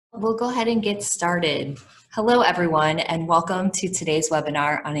We'll go ahead and get started. Hello, everyone, and welcome to today's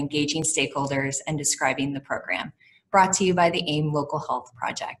webinar on engaging stakeholders and describing the program, brought to you by the AIM Local Health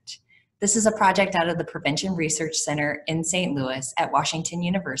Project. This is a project out of the Prevention Research Center in St. Louis at Washington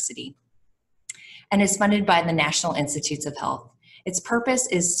University and is funded by the National Institutes of Health. Its purpose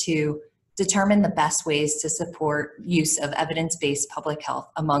is to determine the best ways to support use of evidence-based public health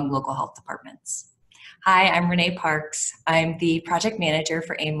among local health departments. Hi, I'm Renee Parks. I'm the project manager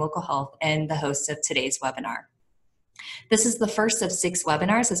for AIM Local Health and the host of today's webinar. This is the first of 6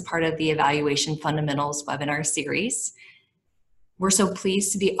 webinars as part of the Evaluation Fundamentals webinar series. We're so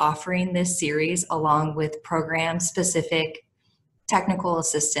pleased to be offering this series along with program-specific technical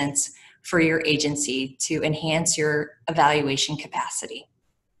assistance for your agency to enhance your evaluation capacity.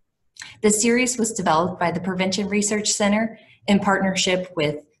 This series was developed by the Prevention Research Center in partnership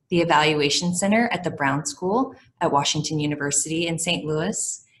with the Evaluation Center at the Brown School at Washington University in St.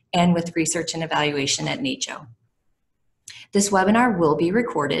 Louis, and with Research and Evaluation at NACCHO. This webinar will be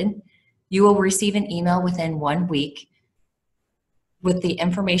recorded. You will receive an email within 1 week with the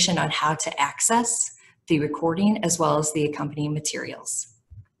information on how to access the recording as well as the accompanying materials.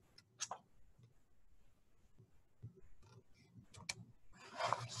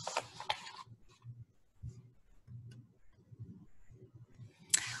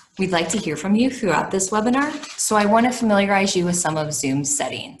 We'd like to hear from you throughout this webinar, so I want to familiarize you with some of Zoom's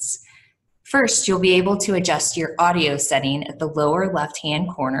settings. First, you'll be able to adjust your audio setting at the lower left-hand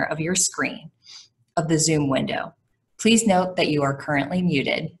corner of your screen of the Zoom window. Please note that you are currently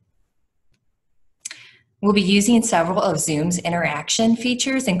muted. We'll be using several of Zoom's interaction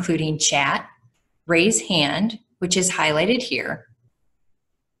features, including chat, raise hand, which is highlighted here.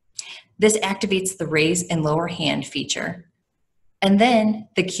 This activates the raise and lower hand feature. And then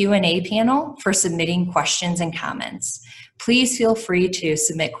the Q&A panel for submitting questions and comments. Please feel free to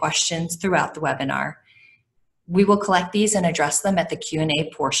submit questions throughout the webinar. We will collect these and address them at the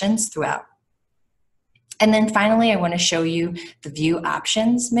Q&A portions throughout. And then finally, I want to show you the View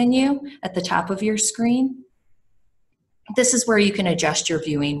Options menu at the top of your screen. This is where you can adjust your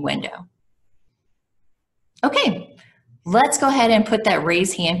viewing window. Okay, let's go ahead and put that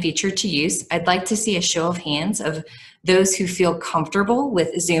raise hand feature to use. I'd like to see a show of hands of those who feel comfortable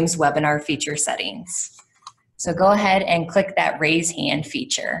with Zoom's webinar feature settings. So go ahead and click that raise hand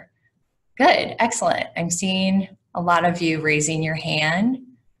feature. Good, excellent. I'm seeing a lot of you raising your hand.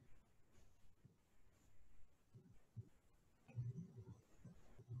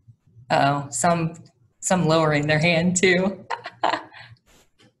 Oh, some lowering their hand too.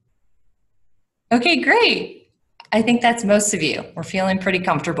 Okay, great. I think that's most of you. We're feeling pretty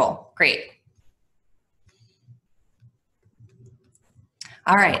comfortable. Great.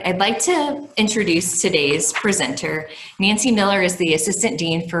 All right, I'd like to introduce today's presenter. Nancy Miller is the Assistant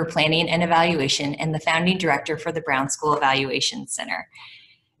Dean for Planning and Evaluation and the Founding Director for the Brown School Evaluation Center.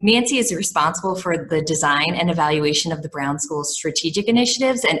 Nancy is responsible for the design and evaluation of the Brown School's strategic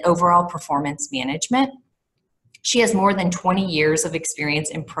initiatives and overall performance management. She has more than 20 years of experience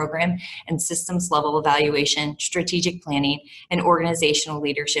in program and systems level evaluation, strategic planning, and organizational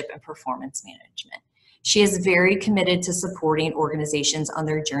leadership and performance management. She is very committed to supporting organizations on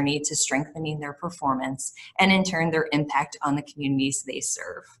their journey to strengthening their performance and in turn their impact on the communities they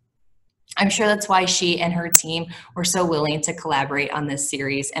serve. I'm sure that's why she and her team were so willing to collaborate on this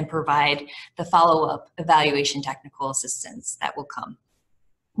series and provide the follow-up evaluation technical assistance that will come.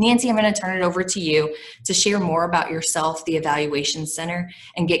 Nancy, I'm going to turn it over to you to share more about yourself, the Evaluation Center,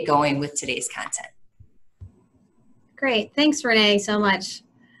 and get going with today's content. Great, thanks Renee so much.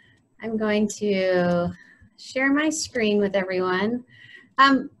 I'm going to share my screen with everyone.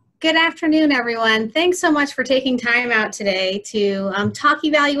 Good afternoon, everyone. Thanks so much for taking time out today to talk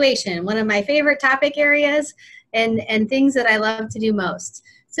evaluation, one of my favorite topic areas and things that I love to do most.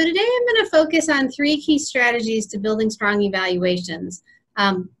 So today I'm going to focus on 3 key strategies to building strong evaluations.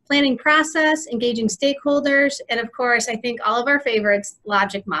 Planning process, engaging stakeholders, and of course, I think all of our favorites,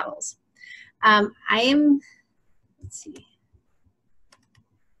 logic models. Let's see.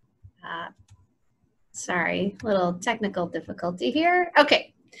 Sorry, little technical difficulty here.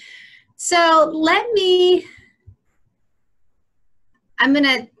 Okay, so I'm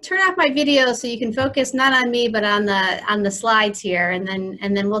gonna turn off my video so you can focus not on me but on the slides here, and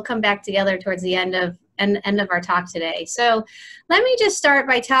then we'll come back together towards the end of our talk today. So let me just start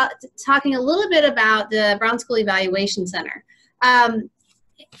by talking a little bit about the Brown School Evaluation Center.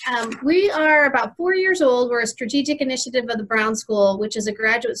 We are about 4 years old. We're a strategic initiative of the Brown School, which is a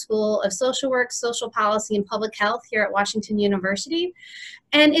graduate school of social work, social policy, and public health here at Washington University.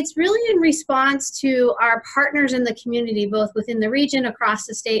 And it's really in response to our partners in the community, both within the region, across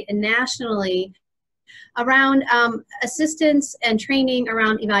the state, and nationally, around assistance and training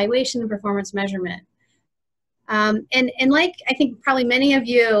around evaluation and performance measurement. And like I think probably many of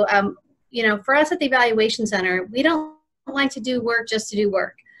you, you know, for us at the Evaluation Center, we don't like to do work just to do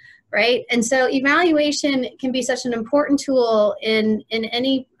work, right? And so evaluation can be such an important tool in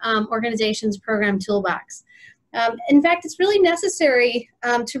any organization's program toolbox. In fact, it's really necessary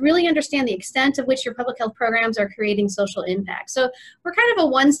to really understand the extent of which your public health programs are creating social impact. So we're kind of a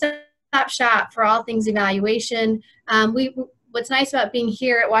one-stop shop for all things evaluation. What's nice about being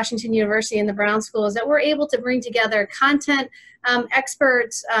here at Washington University and the Brown School is that we're able to bring together content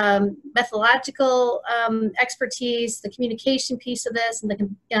experts, methodological expertise, the communication piece of this, and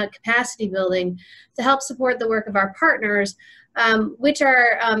the capacity building to help support the work of our partners, which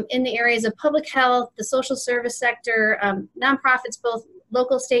are in the areas of public health, the social service sector, nonprofits, both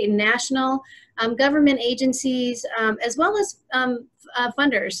local, state, and national, government agencies, as well as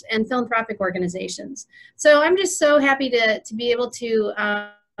funders and philanthropic organizations. So I'm just so happy to be able to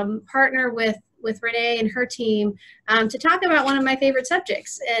partner with Renee and her team to talk about one of my favorite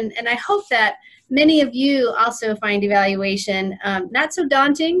subjects. And I hope that many of you also find evaluation not so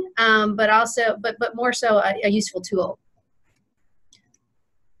daunting, but more so a useful tool.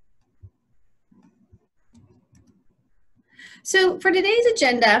 So for today's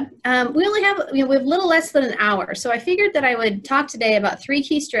agenda, we only have, we have a little less than an hour. So I figured that I would talk today about 3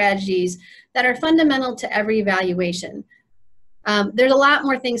 key strategies that are fundamental to every evaluation. There's a lot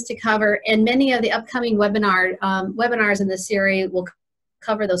more things to cover, and many of the upcoming webinars in this series will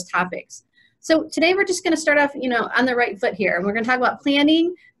cover those topics. So today we're just going to start off, on the right foot here. We're going to talk about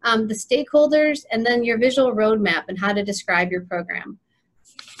planning, the stakeholders, and then your visual roadmap and how to describe your program.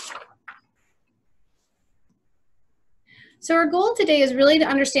 So our goal today is really to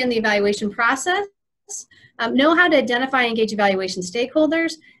understand the evaluation process, know how to identify and engage evaluation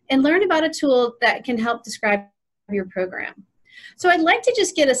stakeholders, and learn about a tool that can help describe your program. So I'd like to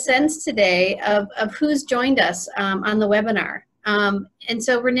just get a sense today of who's joined us on the webinar. And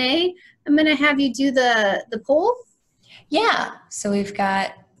so Renee, I'm going to have you do the poll. Yeah, so we've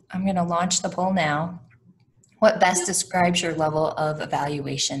got, I'm going to launch the poll now. What best describes your level of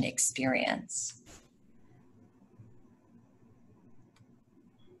evaluation experience?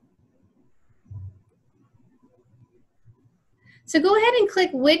 So go ahead and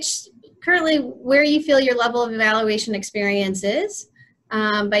click currently where you feel your level of evaluation experience is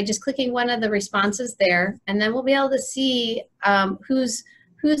by just clicking one of the responses there, and then we'll be able to see who's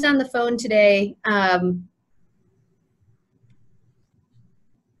on the phone today.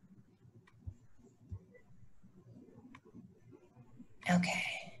 Okay,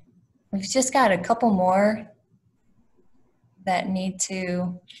 we've just got a couple more that need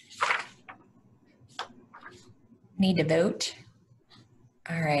to vote.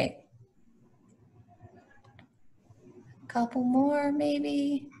 All right. Couple more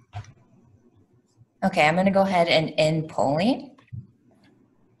maybe. Okay, I'm going to go ahead and end polling.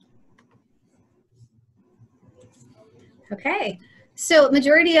 Okay, so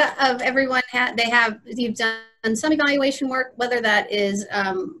majority of everyone, you've done some evaluation work, whether that is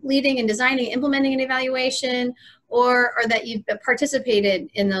leading and designing, implementing an evaluation, or that you've participated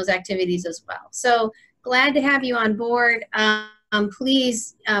in those activities as well. So glad to have you on board.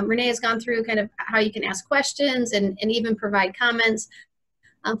 Please, Renee has gone through kind of how you can ask questions and even provide comments.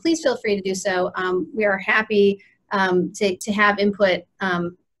 Please feel free to do so. We are happy to have input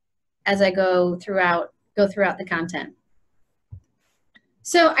as I go throughout the content.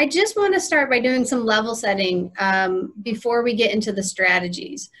 So I just want to start by doing some level setting before we get into the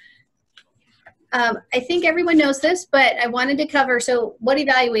strategies. I think everyone knows this, but I wanted to cover what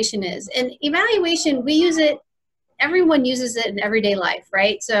evaluation is. And evaluation, we use it, everyone uses it in everyday life,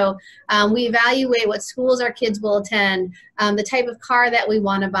 right? So we evaluate what schools our kids will attend, the type of car that we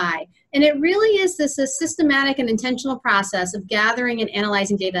want to buy. And it really is this systematic and intentional process of gathering and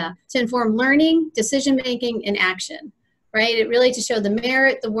analyzing data to inform learning, decision-making, and action, right? It really to show the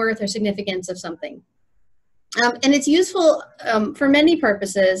merit, the worth, or significance of something. And it's useful for many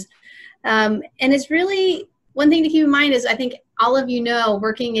purposes. And it's really, one thing to keep in mind is, I think all of you know,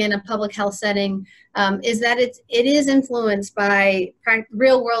 working in a public health setting, is that it is influenced by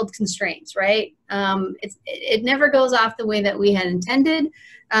real world constraints, right? It never goes off the way that we had intended,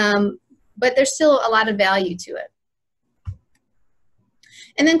 but there's still a lot of value to it.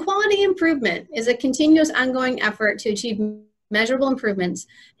 And then quality improvement is a continuous ongoing effort to achieve measurable improvements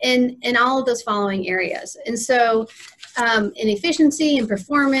in all of those following areas. And so in efficiency and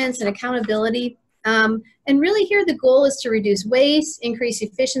performance and accountability, and really here the goal is to reduce waste, increase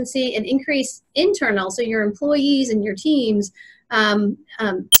efficiency, and increase internal, so your employees and your teams,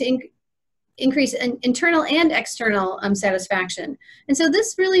 increase internal and external satisfaction. And so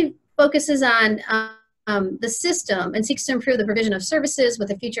this really focuses on the system and seeks to improve the provision of services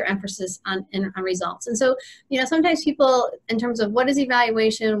with a future emphasis on results. And so, you know, sometimes people, in terms of what is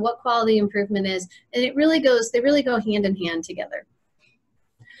evaluation, what quality improvement is, and they really go hand in hand together.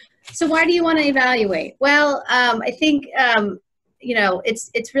 So why do you want to evaluate? Well, I think, you know,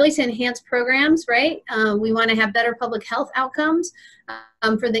 it's really to enhance programs, right? We want to have better public health outcomes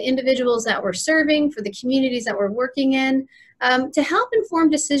for the individuals that we're serving, for the communities that we're working in, to help inform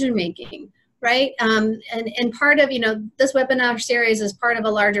decision-making, right? And part of, you know, this webinar series is part of a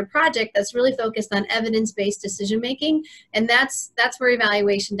larger project that's really focused on evidence-based decision-making, and that's where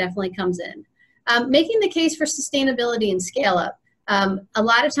evaluation definitely comes in. Making the case for sustainability and scale-up. A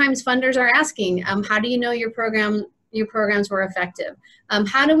lot of times funders are asking, how do you know your programs were effective?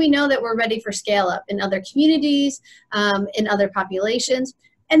 How do we know that we're ready for scale up in other communities, in other populations?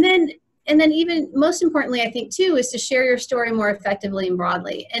 And then even most importantly, I think too, is to share your story more effectively and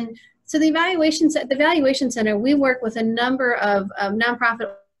broadly. And so the Evaluation Center, we work with a number of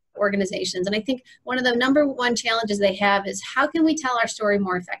nonprofit organizations. And I think one of the #1 challenges they have is how can we tell our story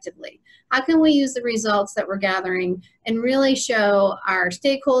more effectively? How can we use the results that we're gathering and really show our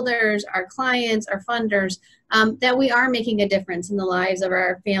stakeholders, our clients, our funders, that we are making a difference in the lives of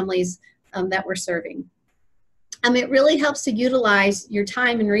our families that we're serving. It really helps to utilize your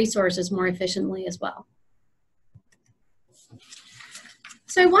time and resources more efficiently as well.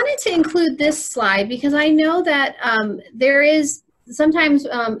 So I wanted to include this slide because I know that there is sometimes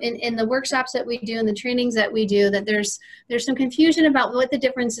in the workshops that we do and the trainings that we do that there's some confusion about what the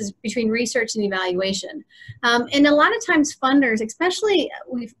difference is between research and evaluation. And a lot of times funders, especially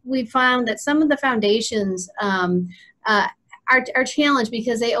we've found that some of the foundations are challenged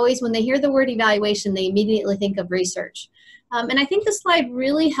because they always, when they hear the word evaluation, they immediately think of research. And I think this slide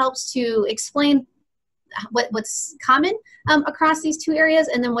really helps to explain what's common across these two areas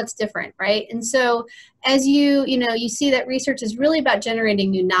and then what's different, right? And so as you see that research is really about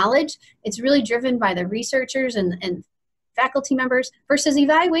generating new knowledge. It's really driven by the researchers and faculty members, versus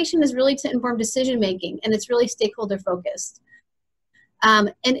evaluation is really to inform decision making, and it's really stakeholder focused.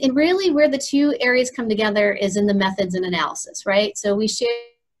 And really where the two areas come together is in the methods and analysis, right? So we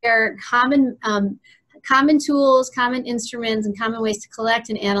share common tools, common instruments, and common ways to collect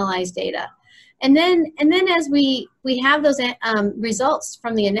and analyze data. And then as we have those results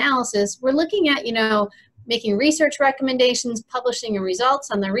from the analysis, we're looking at, making research recommendations, publishing results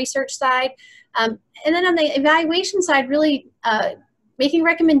on the research side. And then on the evaluation side, really making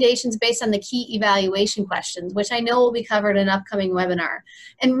recommendations based on the key evaluation questions, which I know will be covered in an upcoming webinar.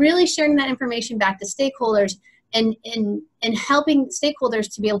 And really sharing that information back to stakeholders and helping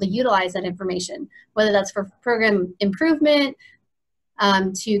stakeholders to be able to utilize that information, whether that's for program improvement,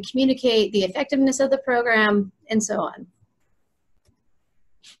 to communicate the effectiveness of the program, and so on.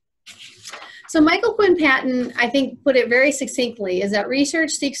 So Michael Quinn Patton, I think, put it very succinctly, is that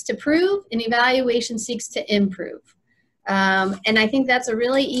research seeks to prove and evaluation seeks to improve. And I think that's a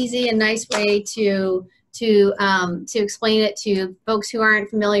really easy and nice way to explain it to folks who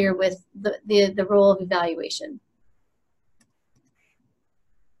aren't familiar with the role of evaluation.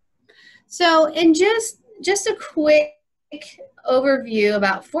 So, and just a quick overview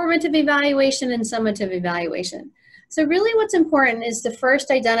about formative evaluation and summative evaluation. So really what's important is to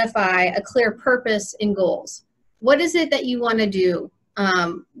first identify a clear purpose and goals. What is it that you want to do?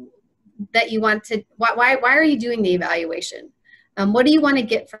 Why are you doing the evaluation? What do you want to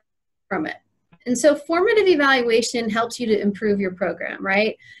get from it? And so formative evaluation helps you to improve your program,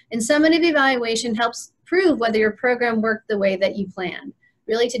 right? And summative evaluation helps prove whether your program worked the way that you planned,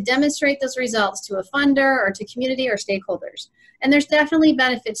 really to demonstrate those results to a funder or to community or stakeholders. And there's definitely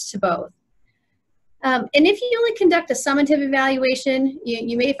benefits to both. And if you only conduct a summative evaluation,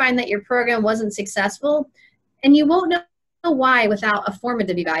 you may find that your program wasn't successful, and you won't know why without a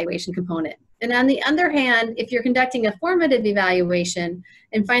formative evaluation component. And on the other hand, if you're conducting a formative evaluation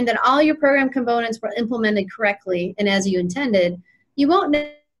and find that all your program components were implemented correctly and as you intended, you won't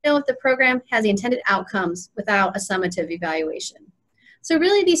know if the program has the intended outcomes without a summative evaluation. So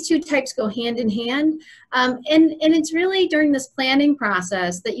really these two types go hand in hand, and it's really during this planning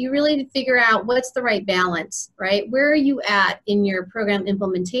process that you really figure out what's the right balance, right? Where are you at in your program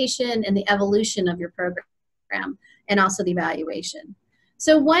implementation and the evolution of your program, and also the evaluation.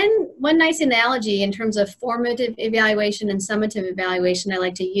 So one nice analogy in terms of formative evaluation and summative evaluation I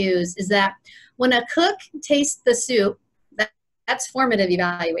like to use is that when a cook tastes the soup, that's formative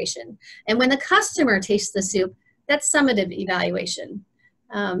evaluation. And when the customer tastes the soup, that's summative evaluation.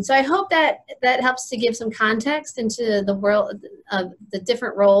 So I hope that helps to give some context into the world of the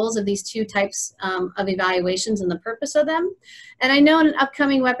different roles of these two types of evaluations and the purpose of them. And I know in an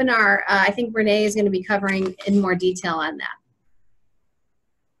upcoming webinar, I think Renee is going to be covering in more detail on that.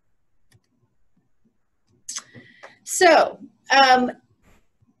 So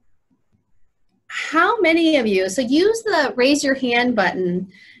how many of you, so use the raise your hand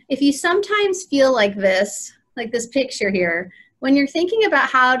button if you sometimes feel like this picture here, when you're thinking about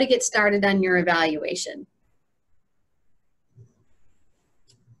how to get started on your evaluation.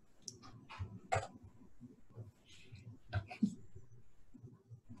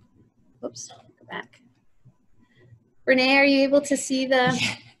 Oops, go back. Renee, are you able to see the?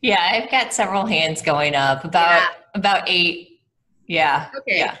 Yeah, I've got several hands going up, about 8. Yeah.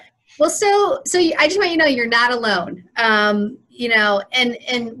 Okay. Yeah. Well, so I just want you to know you're not alone. You know,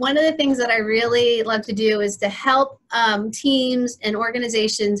 and one of the things that I really love to do is to help teams and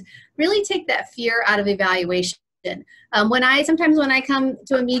organizations really take that fear out of evaluation. Sometimes when I come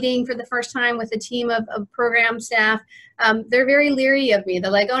to a meeting for the first time with a team of program staff, they're very leery of me.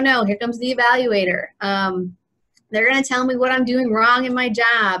 They're like, oh no, here comes the evaluator. They're going to tell me what I'm doing wrong in my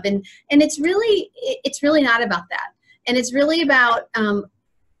job. And it's really not about that. And it's really about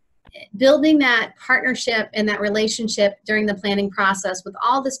building that partnership and that relationship during the planning process with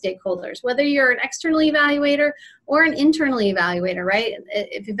all the stakeholders, whether you're an external evaluator or an internal evaluator, right?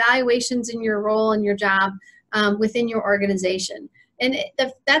 If evaluation's in your role and your job within your organization. And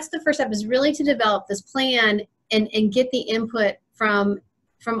that's the first step, is really to develop this plan and get the input from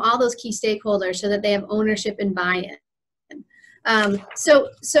all those key stakeholders so that they have ownership and buy-in.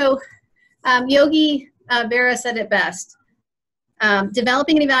 Yogi Berra said it best.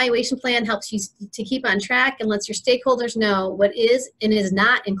 Developing an evaluation plan helps you to keep on track and lets your stakeholders know what is and is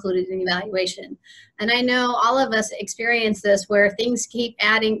not included in evaluation. And I know all of us experience this, where things keep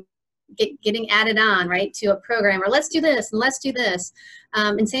getting added on, right, to a program, or let's do this and let's do this.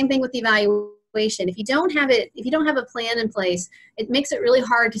 And same thing with the evaluation. If you don't have a plan in place, it makes it really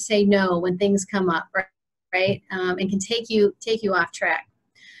hard to say no when things come up, right? And can take you off track.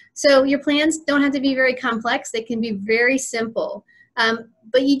 So your plans don't have to be very complex. They can be very simple.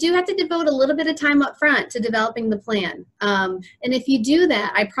 But you do have to devote a little bit of time up front to developing the plan. And if you do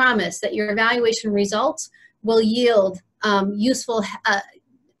that, I promise that your evaluation results will yield useful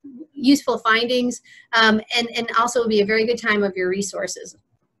findings, and also will be a very good time of your resources.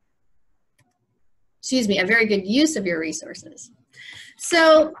 Excuse me, a very good use of your resources.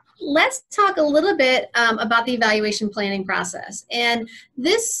 So let's talk a little bit about the evaluation planning process. And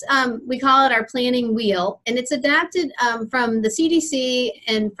this, we call it our planning wheel, and it's adapted from the CDC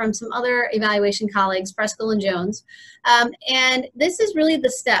and from some other evaluation colleagues, Preskel and Jones. And this is really the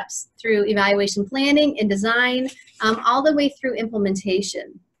steps through evaluation planning and design, all the way through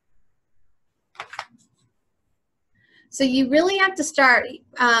implementation. So you really have to start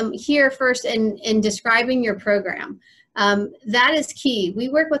here first in describing your program. That is key. We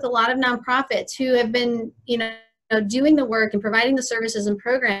work with a lot of nonprofits who have been, doing the work and providing the services and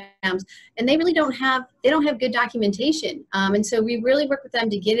programs, and they really don't have good documentation. And so we really work with them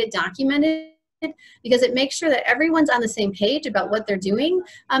to get it documented, because it makes sure that everyone's on the same page about what they're doing.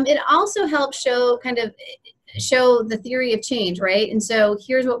 It also helps show the theory of change, right? And so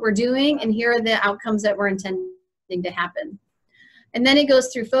here's what we're doing, and here are the outcomes that we're intending to happen. And then it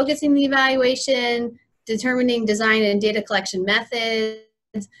goes through focusing the evaluation, determining design and data collection methods,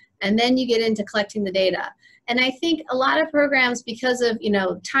 and then you get into collecting the data. And I think a lot of programs, because of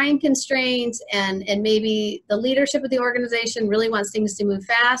time constraints and maybe the leadership of the organization really wants things to move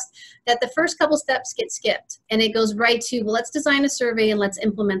fast, that the first couple steps get skipped, and it goes right to, well, let's design a survey and let's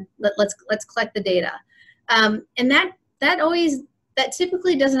implement, let's collect the data. And that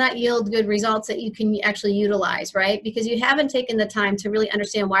typically does not yield good results that you can actually utilize, right? Because you haven't taken the time to really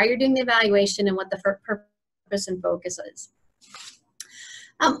understand why you're doing the evaluation and what the purpose and focus is.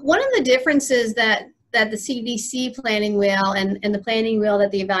 One of the differences that the CDC planning wheel and the planning wheel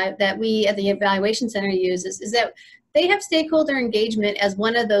that we at the Evaluation Center use is that they have stakeholder engagement as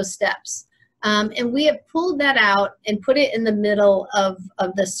one of those steps. And we have pulled that out and put it in the middle of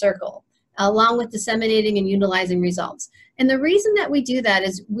the circle, along with disseminating and utilizing results. And the reason that we do that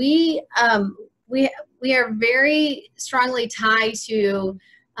is we are very strongly tied to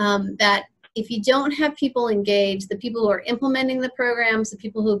that if you don't have people engaged, the people who are implementing the programs, the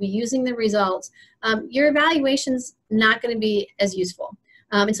people who will be using the results, your evaluation's not going to be as useful.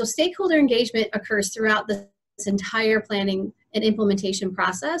 And so stakeholder engagement occurs throughout this entire planning and implementation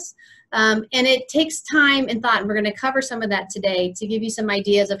process. And it takes time and thought, and we're going to cover some of that today to give you some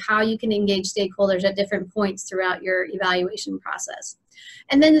ideas of how you can engage stakeholders at different points throughout your evaluation process.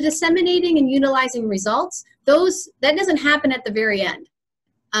 And then the disseminating and utilizing results, that doesn't happen at the very end.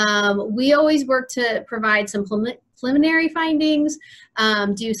 We always work to provide some preliminary findings,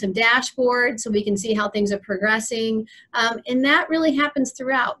 do some dashboards so we can see how things are progressing, and that really happens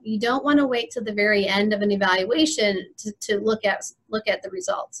throughout. You don't want to wait till the very end of an evaluation to look at the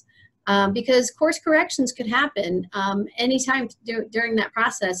results, because course corrections could happen anytime during that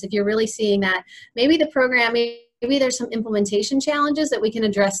process. If you're really seeing that maybe the program, maybe there's some implementation challenges that we can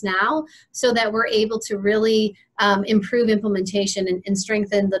address now so that we're able to really improve implementation and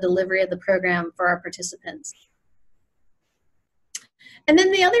strengthen the delivery of the program for our participants. And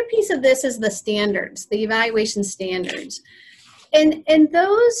then the other piece of this is the standards, the evaluation standards. And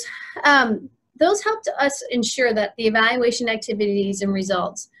those help us ensure that the evaluation activities and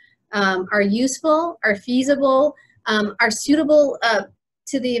results are useful, are feasible, are suitable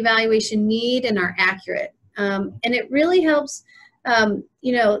to the evaluation need, and are accurate. And it really helps,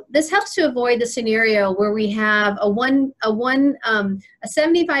 this helps to avoid the scenario where we have a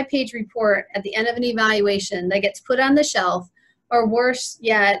 75-page report at the end of an evaluation that gets put on the shelf, or worse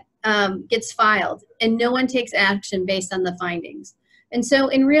yet, gets filed, and no one takes action based on the findings. And so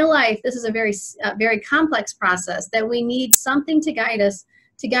in real life, this is a very complex process that we need something to guide us,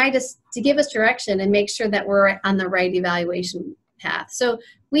 to give us direction and make sure that we're on the right evaluation path. So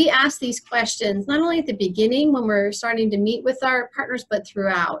we ask these questions not only at the beginning when we're starting to meet with our partners, but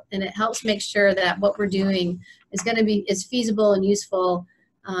throughout, and it helps make sure that what we're doing is feasible and useful,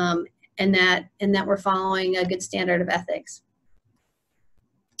 and that we're following a good standard of ethics.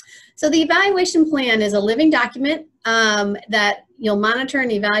 So the evaluation plan is a living document that you'll monitor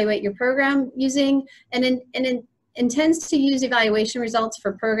and evaluate your program using, and it intends to use evaluation results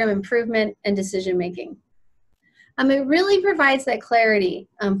for program improvement and decision making. It really provides that clarity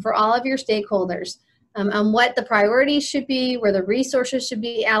for all of your stakeholders on what the priorities should be, where the resources should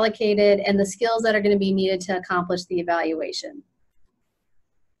be allocated, and the skills that are going to be needed to accomplish the evaluation.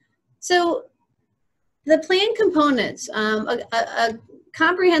 So the plan components, a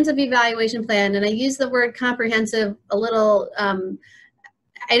comprehensive evaluation plan, and I use the word comprehensive a little,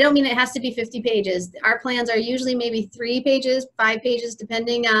 I don't mean it has to be 50 pages. Our plans are usually maybe 3 pages, 5 pages,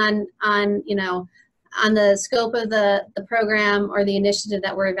 depending on the scope of the program or the initiative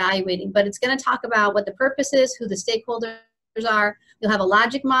that we're evaluating. But it's going to talk about what the purpose is, who the stakeholders are. You'll have a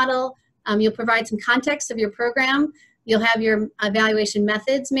logic model. You'll provide some context of your program. You'll have your evaluation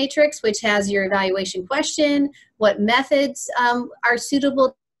methods matrix, which has your evaluation question, what methods are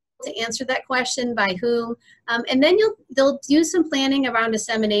suitable to answer that question, by whom, and then they'll do some planning around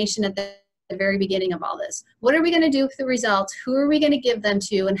dissemination at the very beginning of all this. What are we going to do with the results? Who are we going to give them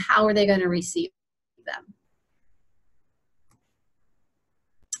to, and how are they going to receive them?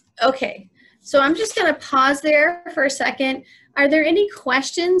 Okay, so I'm just going to pause there for a second. Are there any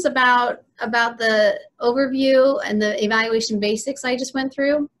questions about the overview and the evaluation basics I just went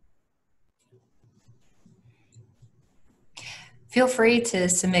through? Feel free to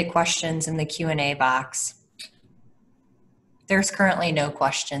submit questions in the Q&A box. There's currently no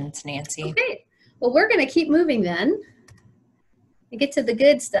questions, Nancy. Okay, well, we're going to keep moving then and get to the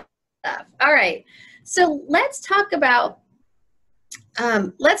good stuff. All right, so let's talk about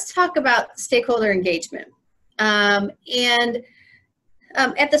stakeholder engagement. At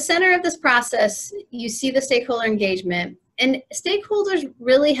the center of this process, you see the stakeholder engagement, and stakeholders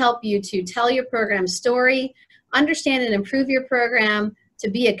really help you to tell your program story, understand and improve your program, to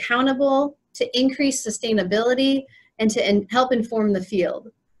be accountable, to increase sustainability, and to help inform the field.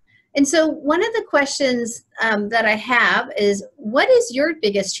 And so one of the questions that I have is, what is your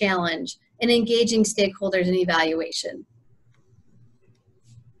biggest challenge in engaging stakeholders in evaluation?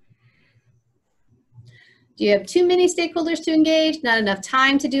 Do you have too many stakeholders to engage, not enough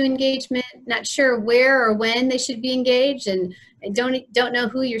time to do engagement, not sure where or when they should be engaged, and don't know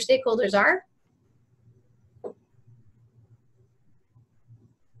who your stakeholders are?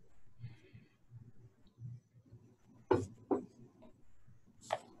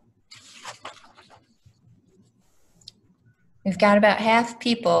 We've got about half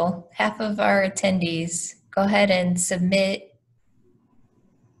of our attendees. Go ahead and submit.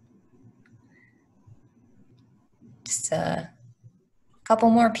 Just a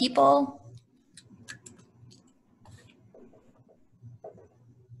couple more people.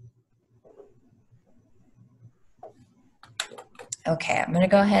 Okay, I'm going to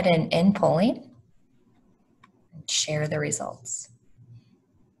go ahead and end polling and share the results.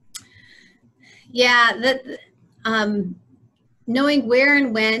 Yeah, knowing where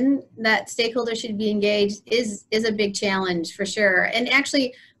and when that stakeholder should be engaged is a big challenge for sure. And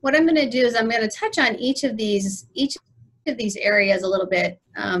actually, what I'm going to do is I'm going to touch on each of these areas a little bit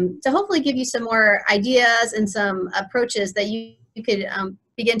to hopefully give you some more ideas and some approaches that you could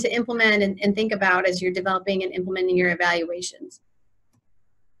begin to implement and think about as you're developing and implementing your evaluations.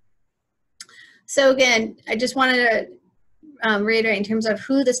 So again, I just wanted to reiterate in terms of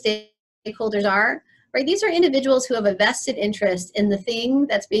who the stakeholders are. Right, these are individuals who have a vested interest in the thing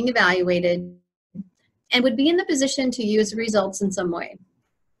that's being evaluated and would be in the position to use the results in some way.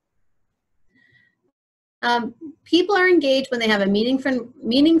 People are engaged when they have a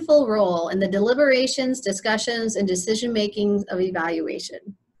meaningful role in the deliberations, discussions, and decision-making of evaluation.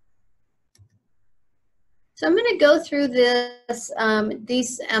 So I'm going to go through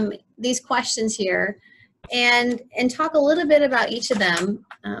these questions here and talk a little bit about each of them.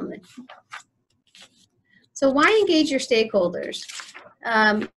 So why engage your stakeholders?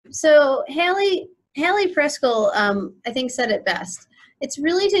 So Haley Preskel, I think, said it best. It's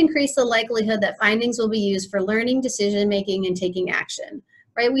really to increase the likelihood that findings will be used for learning, decision making, and taking action.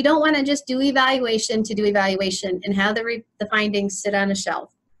 Right? We don't want to just do evaluation to do evaluation and have the findings sit on a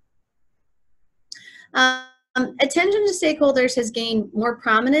shelf. Attention to stakeholders has gained more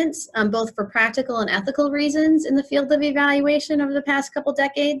prominence, both for practical and ethical reasons in the field of evaluation over the past couple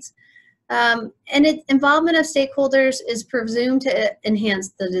decades. And involvement of stakeholders is presumed to enhance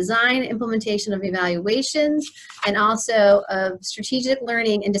the design, implementation of evaluations, and also of strategic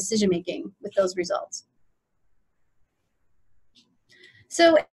learning and decision-making with those results.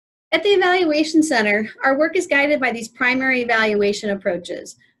 So at the Evaluation Center, our work is guided by these primary evaluation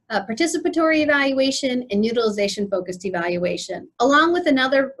approaches: participatory evaluation and utilization-focused evaluation, along with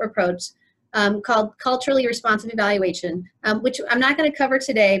another approach called culturally responsive evaluation, which I'm not going to cover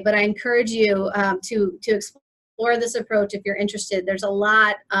today, but I encourage you to explore this approach if you're interested. There's a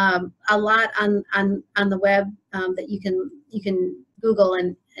lot on the web that you can Google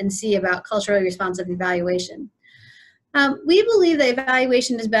and see about culturally responsive evaluation. We believe that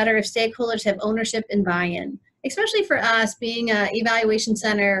evaluation is better if stakeholders have ownership and buy-in, especially for us being an evaluation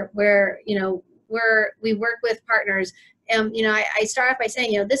center where we work with partners. I start off by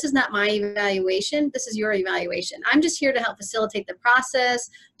saying, this is not my evaluation, this is your evaluation. I'm just here to help facilitate the process,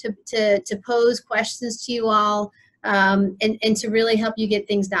 to pose questions to you all, and to really help you get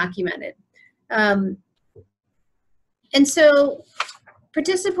things documented. And so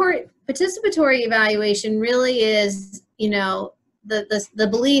participatory evaluation really is, the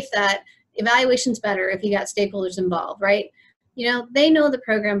belief that evaluation's better if you got stakeholders involved, right? They know the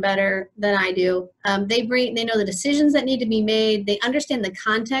program better than I do. They know the decisions that need to be made. They understand the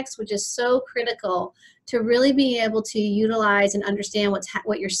context, which is so critical to really being able to utilize and understand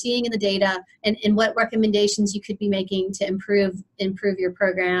what you're seeing in the data and what recommendations you could be making to improve your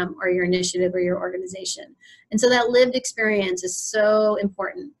program or your initiative or your organization. And so that lived experience is so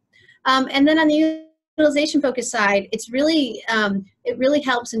important. And then on the utilization focus side, it really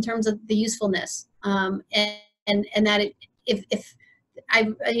helps in terms of the usefulness and that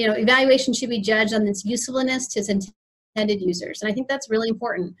evaluation should be judged on its usefulness to its intended users. And I think that's really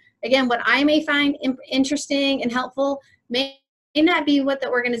important. Again, what I may find interesting and helpful may not be what the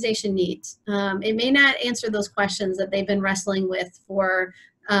organization needs. It may not answer those questions that they've been wrestling with for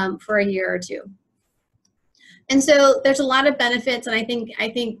a year or two. And so there's a lot of benefits, and I think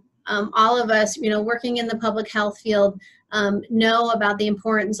all of us, working in the public health field, know about the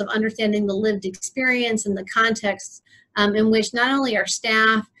importance of understanding the lived experience and the context in which not only our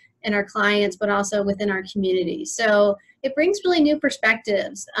staff and our clients, but also within our community. So it brings really new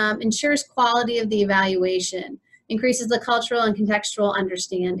perspectives, ensures quality of the evaluation, increases the cultural and contextual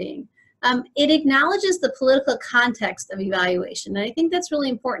understanding. It acknowledges the political context of evaluation. And I think that's really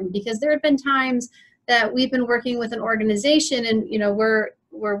important because there have been times that we've been working with an organization and,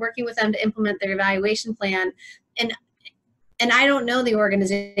 we're working with them to implement their evaluation plan. And I don't know the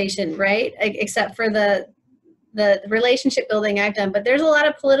organization, right? Except for the relationship building I've done, but there's a lot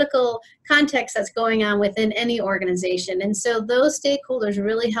of political context that's going on within any organization. And so those stakeholders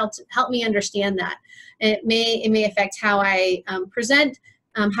really help me understand that. And it may affect how I present,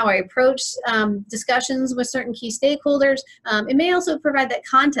 how I approach discussions with certain key stakeholders. It may also provide that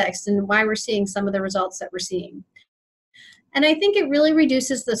context and why we're seeing some of the results that we're seeing. And I think it really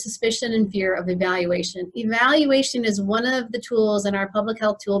reduces the suspicion and fear of evaluation. Evaluation is one of the tools in our public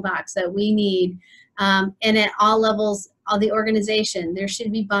health toolbox that we need, and at all levels of the organization. There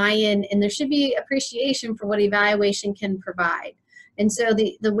should be buy-in and there should be appreciation for what evaluation can provide. And so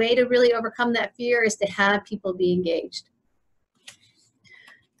the way to really overcome that fear is to have people be engaged.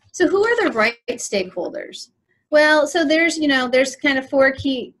 So who are the right stakeholders? Well, so there's kind of four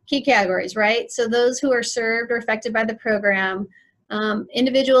key categories, right? So those who are served or affected by the program,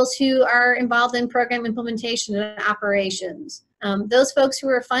 individuals who are involved in program implementation and operations, those folks who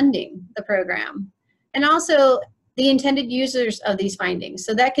are funding the program, and also the intended users of these findings.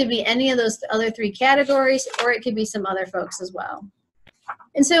 So that could be any of those other three categories, or it could be some other folks as well.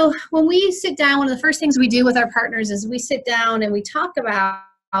 And so when we sit down, one of the first things we do with our partners is we sit down and we talk about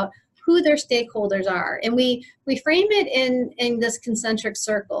who their stakeholders are. And we frame it in this concentric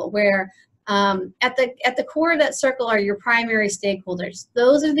circle where at the core of that circle are your primary stakeholders.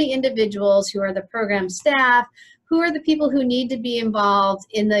 Those are the individuals who are the program staff, who are the people who need to be involved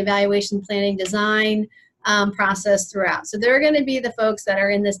in the evaluation planning design process throughout. So they're going to be the folks that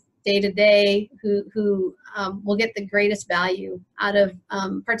are in this day-to-day who will get the greatest value out of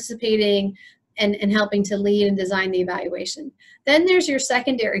participating and helping to lead and design the evaluation. Then there's your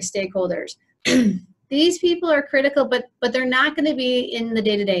secondary stakeholders. These people are critical, but they're not going to be in the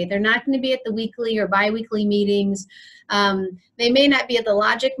day-to-day. They're not going to be at the weekly or bi-weekly meetings. They may not be at the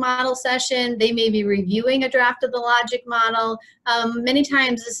logic model session. They may be reviewing a draft of the logic model. Many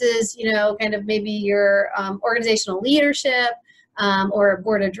times this is, kind of maybe your organizational leadership or a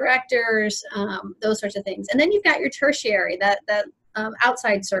board of directors, those sorts of things. And then you've got your tertiary, that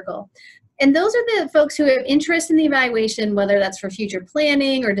outside circle. And those are the folks who have interest in the evaluation, whether that's for future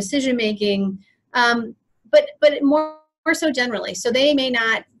planning or decision making, but more so generally. So they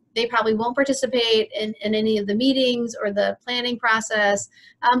probably won't participate in any of the meetings or the planning process,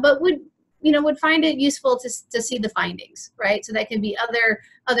 but would find it useful to see the findings, right? So that can be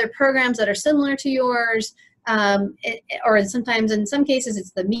other programs that are similar to yours, or sometimes in some cases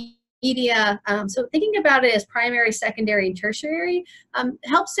it's the media. So thinking about it as primary, secondary, and tertiary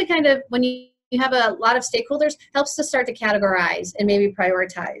helps to kind of, when you have a lot of stakeholders, helps to start to categorize and maybe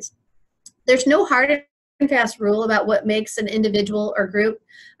prioritize. There's no hard and fast rule about what makes an individual or group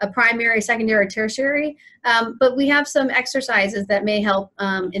a primary, secondary, or tertiary, but we have some exercises that may help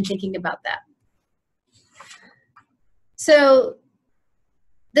in thinking about that. So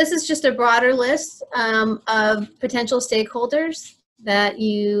this is just a broader list of potential stakeholders that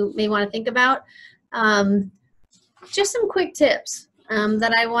you may want to think about. Just some quick tips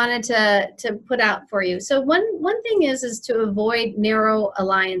that I wanted to put out for you. So one thing is to avoid narrow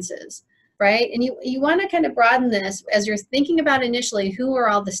alliances, right? And you want to kind of broaden this as you're thinking about initially who are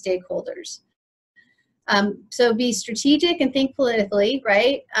all the stakeholders. So be strategic and think politically,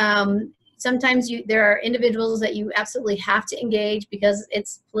 right? Sometimes there are individuals that you absolutely have to engage because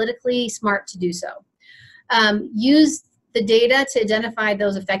it's politically smart to do so. Use the data to identify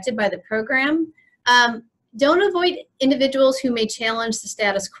those affected by the program. Don't avoid individuals who may challenge the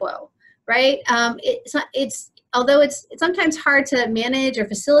status quo, right? Although it's sometimes hard to manage or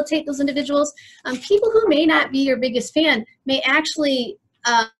facilitate those individuals, people who may not be your biggest fan may actually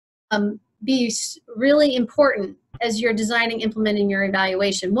be really important as you're designing, implementing your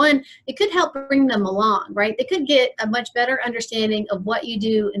evaluation. One, it could help bring them along, right? They could get a much better understanding of what you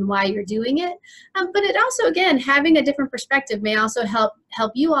do and why you're doing it. But it also, again, having a different perspective may also help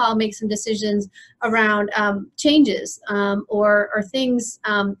you all make some decisions around changes or things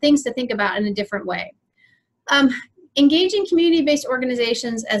to think about in a different way. Engaging community-based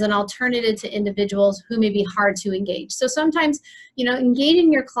organizations as an alternative to individuals who may be hard to engage. So sometimes,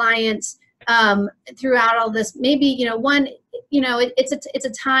 engaging your clients throughout all this, maybe, it's a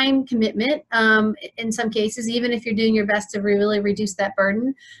time commitment in some cases, even if you're doing your best to really reduce that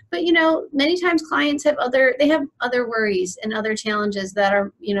burden. But, many times clients have other worries and other challenges that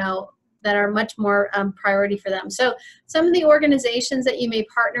are much more priority for them. So some of the organizations that you may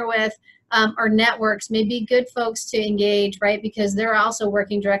partner with or networks may be good folks to engage, right? Because they're also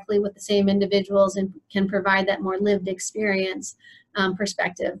working directly with the same individuals and can provide that more lived experience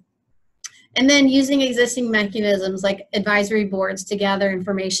perspective. And then using existing mechanisms like advisory boards to gather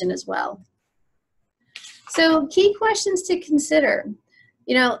information as well. So key questions to consider,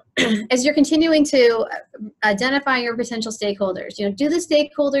 as you're continuing to identify your potential stakeholders, do the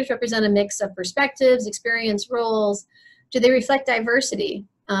stakeholders represent a mix of perspectives, experience, roles? Do they reflect diversity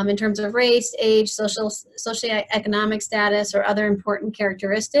in terms of race, age, socioeconomic status, or other important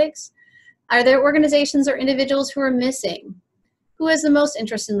characteristics? Are there organizations or individuals who are missing? Who has the most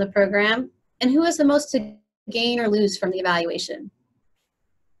interest in the program? And who has the most to gain or lose from the evaluation?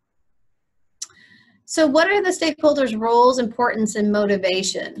 So what are the stakeholders' roles, importance, and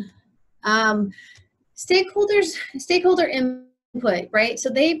motivation? Stakeholder input, right? So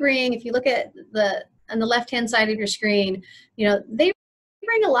they bring, if you look at on the left-hand side of your screen, they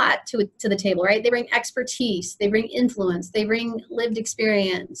bring a lot to the table, right? They bring expertise, they bring influence, they bring lived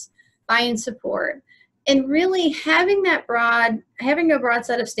experience, buy-in support. And really having a broad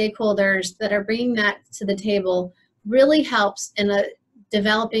set of stakeholders that are bringing that to the table really helps in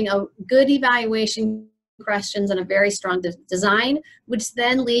developing a good evaluation questions and a very strong design, which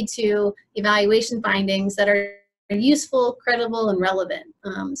then lead to evaluation findings that are useful, credible, and relevant.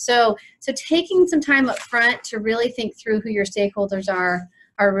 So taking some time up front to really think through who your stakeholders are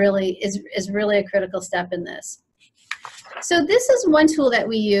really is really a critical step in this. So this is one tool that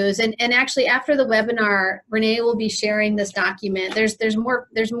we use, and actually after the webinar, Renee will be sharing this document. There's more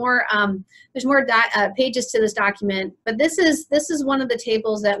pages to this document, but this is one of the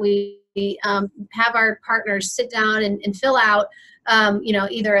tables that we have our partners sit down and fill out,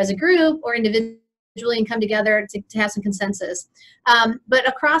 either as a group or individually, and come together to have some consensus. But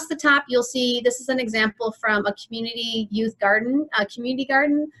across the top, you'll see this is an example from a community garden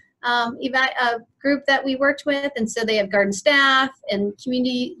group that we worked with. And so they have garden staff and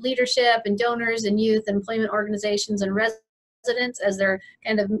community leadership and donors and youth and employment organizations and residents as their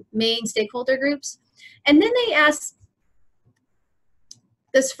kind of main stakeholder groups. And then they ask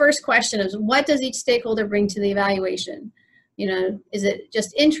this first question is, what does each stakeholder bring to the evaluation? Is it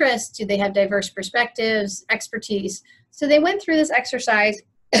just interest? Do they have diverse perspectives, expertise? So they went through this exercise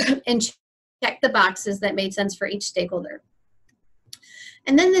and checked the boxes that made sense for each stakeholder.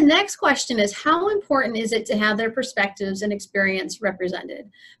 And then the next question is, how important is it to have their perspectives and experience represented?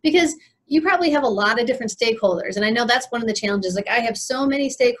 Because you probably have a lot of different stakeholders, and I know that's one of the challenges. Like, I have so many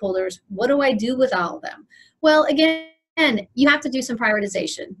stakeholders, what do I do with all of them? Well, again, you have to do some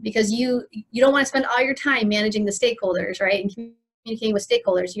prioritization, because you don't want to spend all your time managing the stakeholders, right, and communicating with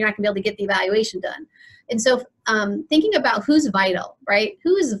stakeholders. You're not going to be able to get the evaluation done. And so thinking about who's vital, right?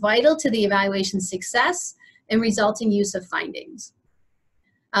 Who is vital to the evaluation success and resulting use of findings?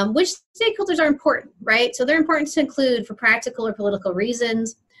 Which stakeholders are important, right? So they're important to include for practical or political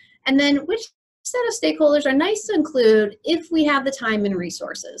reasons. And then which set of stakeholders are nice to include if we have the time and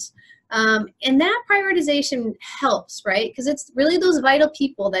resources. And that prioritization helps, right? Because it's really those vital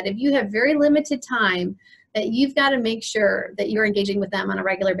people that if you have very limited time, that you've got to make sure that you're engaging with them on a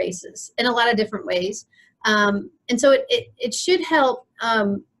regular basis in a lot of different ways. And so it should help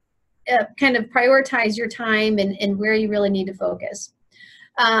kind of prioritize your time and where you really need to focus.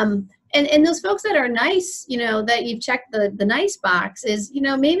 And those folks that are nice, that you've checked the nice box is,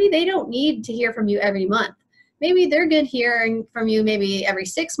 maybe they don't need to hear from you every month. Maybe they're good hearing from you maybe every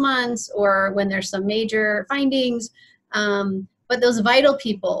 6 months or when there's some major findings. But those vital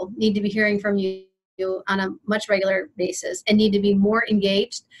people need to be hearing from you on a much regular basis and need to be more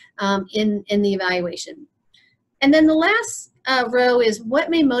engaged in the evaluation. And then the last row is what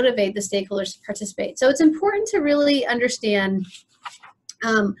may motivate the stakeholders to participate. So it's important to really understand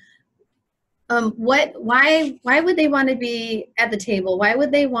why would they want to be at the table? Why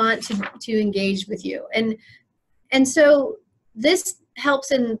would they want to engage with you? And so this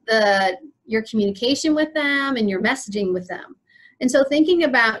helps in your communication with them and your messaging with them. And so thinking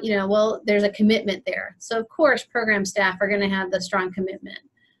about, well, there's a commitment there. So of course, program staff are going to have the strong commitment.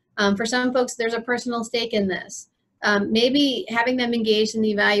 For some folks, there's a personal stake in this. Maybe having them engaged in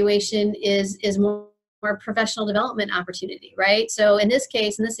the evaluation is more professional development opportunity, right? So in this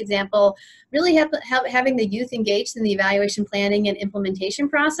case, in this example, really having the youth engaged in the evaluation planning and implementation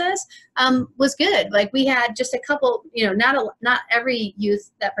process was good. Like, we had just a couple, not every youth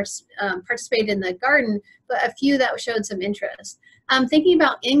that participated in the garden, but a few that showed some interest. Thinking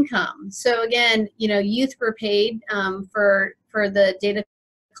about income. So again, youth were paid for the data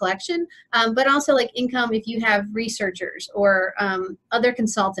collection, but also like income if you have researchers or other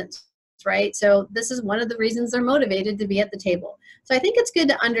consultants, right? So this is one of the reasons they're motivated to be at the table. So I think it's good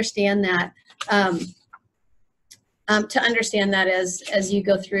to understand that, as you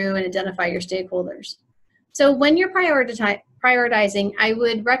go through and identify your stakeholders. So when you're prioritizing, I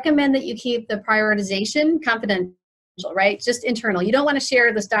would recommend that you keep the prioritization confidential, right? Just internal. You don't want to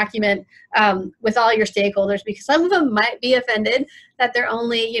share this document with all your stakeholders, because some of them might be offended that they're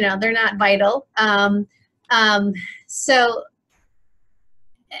only, they're not vital.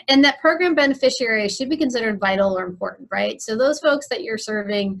 And that program beneficiaries should be considered vital or important, right? So those folks that you're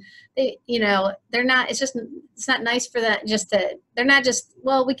serving, they're not, it's not nice for that they're not just,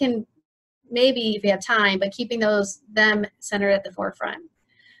 well, we can maybe if we have time, but keeping them centered at the forefront.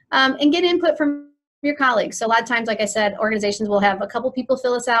 And get input from your colleagues. So a lot of times, like I said, organizations will have a couple people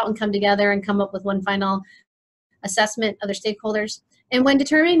fill this out and come together and come up with one final assessment of their stakeholders. And when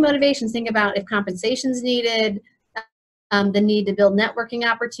determining motivations, think about if compensation is needed, the need to build networking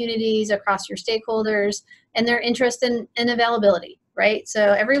opportunities across your stakeholders, and their interest in availability. right?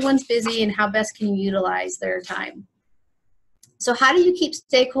 So everyone's busy, and how best can you utilize their time? So how do you keep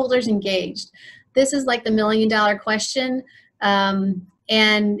stakeholders engaged? This is like the million-dollar question, and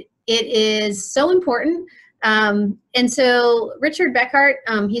it is so important. And so Richard Beckhardt,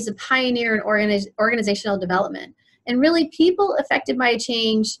 he's a pioneer in organizational development. And really, people affected by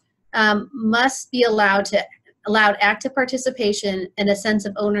change must be allowed active participation and a sense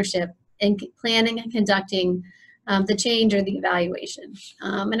of ownership in planning and conducting the change or the evaluation.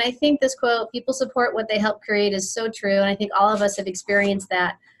 And I think this quote, "People support what they help create," is so true. And I think all of us have experienced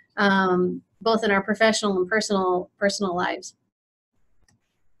that, both in our professional and personal lives.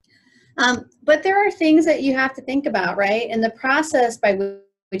 But there are things that you have to think about, right? And the process by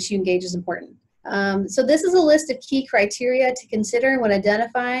which you engage is important. So this is a list of key criteria to consider when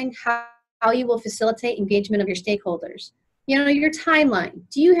identifying how you will facilitate engagement of your stakeholders. You know, your timeline.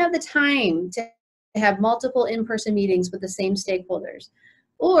 Do you have the time to have multiple in-person meetings with the same stakeholders?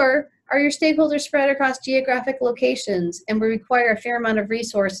 Or are your stakeholders spread across geographic locations and will require a fair amount of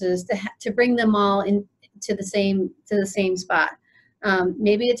resources to bring them all to the same spot?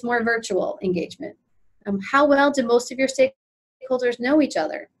 Maybe it's more virtual engagement. How well do most of your stakeholders know each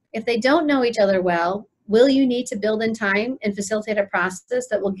other? If they don't know each other well, will you need to build in time and facilitate a process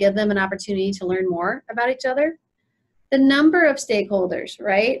that will give them an opportunity to learn more about each other? The number of stakeholders,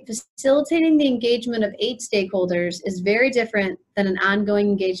 right? Facilitating the engagement of 8 stakeholders is very different than an ongoing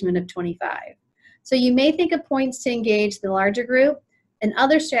engagement of 25. So you may think of points to engage the larger group and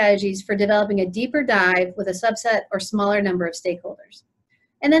other strategies for developing a deeper dive with a subset or smaller number of stakeholders.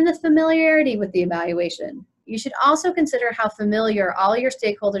 And then the familiarity with the evaluation. You should also consider how familiar all your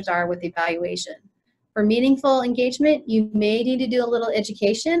stakeholders are with the evaluation. For meaningful engagement, you may need to do a little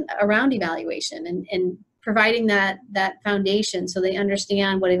education around evaluation and providing that foundation so they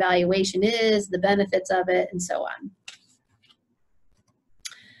understand what evaluation is, the benefits of it, and so on.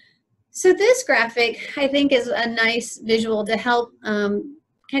 So this graphic, I think, is a nice visual to help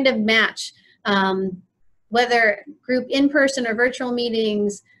kind of match whether group in-person or virtual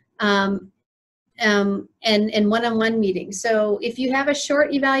meetings and one-on-one meetings. So if you have a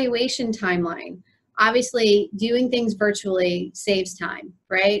short evaluation timeline, obviously doing things virtually saves time,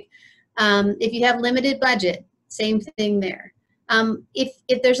 right? If you have limited budget, same thing there.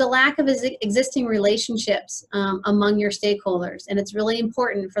 If there's a lack of existing relationships among your stakeholders, and it's really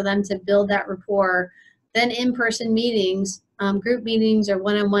important for them to build that rapport, then in-person meetings, group meetings or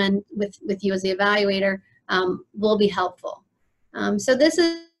one-on-one with you as the evaluator will be helpful. So this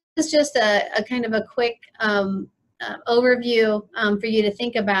is just a kind of a quick overview for you to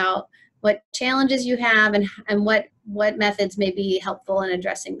think about what challenges you have and what methods may be helpful in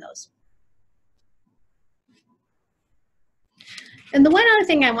addressing those. And the one other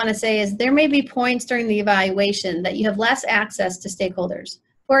thing I want to say is there may be points during the evaluation that you have less access to stakeholders.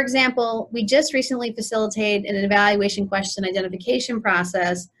 For example, we just recently facilitated an evaluation question identification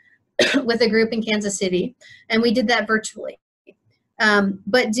process with a group in Kansas City, and we did that virtually.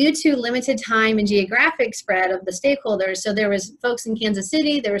 But due to limited time and geographic spread of the stakeholders, so there was folks in Kansas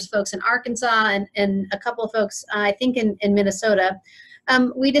City, there was folks in Arkansas, and a couple of folks, I think, in Minnesota,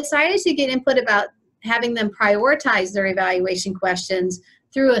 we decided to get input about having them prioritize their evaluation questions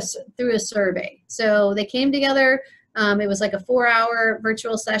through a survey. So they came together. It was like a 4-hour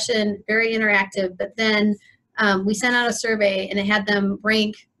virtual session, very interactive. But then we sent out a survey, and it had them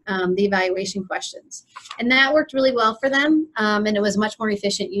rank the evaluation questions, and that worked really well for them. And it was much more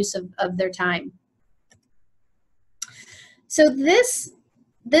efficient use of their time. So this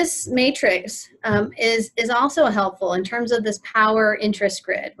matrix is also helpful in terms of this power interest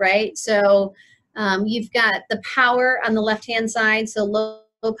grid, right? So you've got the power on the left-hand side, so low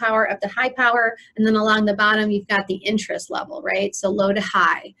power up to high power, and then along the bottom you've got the interest level, right? So low to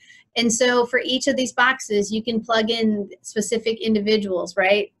high. And so for each of these boxes, you can plug in specific individuals,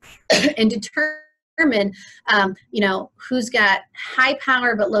 right? And determine, you know, who's got high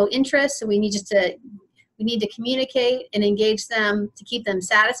power but low interest. So we need to communicate and engage them to keep them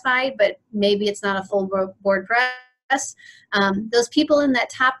satisfied, but maybe it's not a full board press. Those people in that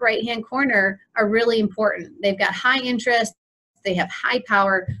top right-hand corner are really important. They've got high interest, they have high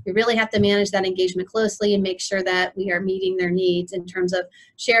power. We really have to manage that engagement closely and make sure that we are meeting their needs in terms of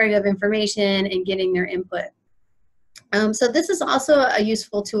sharing of information and getting their input. So this is also a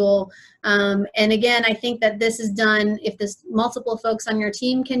useful tool. And again, I think that this is done, if this multiple folks on your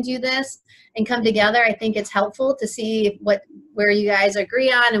team can do this and come together, I think it's helpful to see where you guys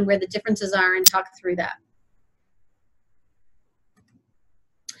agree on and where the differences are and talk through that.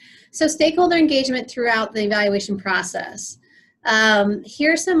 So stakeholder engagement throughout the evaluation process.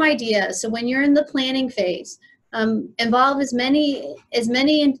 Here's some ideas. So when you're in the planning phase, Involve as many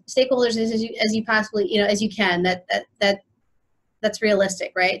stakeholders as you possibly, as you can. That's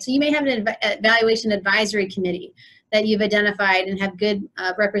realistic, right? So you may have an evaluation advisory committee that you've identified and have good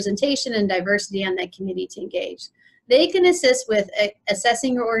representation and diversity on that committee to engage. They can assist with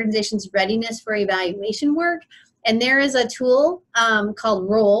assessing your organization's readiness for evaluation work. And there is a tool called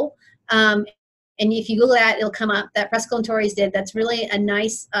Roll. And if you Google that, it'll come up, that Presco and Torres did. That's really a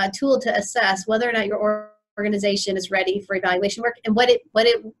nice tool to assess whether or not your organization is ready for evaluation work and what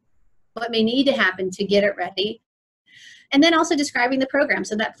may need to happen to get it ready. And then also describing the program,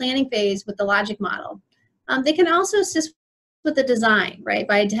 so that planning phase with the logic model. They can also assist with the design, right,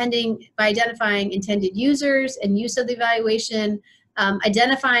 by identifying intended users and use of the evaluation,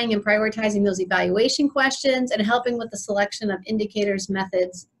 identifying and prioritizing those evaluation questions, and helping with the selection of indicators,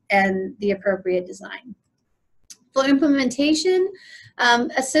 methods, and the appropriate design. For implementation,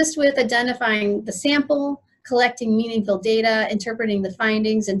 assist with identifying the sample, collecting meaningful data, interpreting the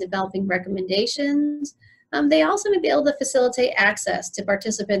findings, and developing recommendations. They also may be able to facilitate access to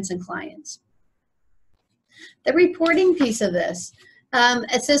participants and clients. The reporting piece of this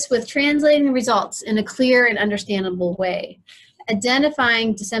assists with translating results in a clear and understandable way,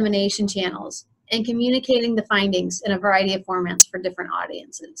 identifying dissemination channels, and communicating the findings in a variety of formats for different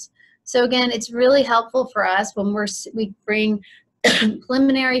audiences. So again, it's really helpful for us when we bring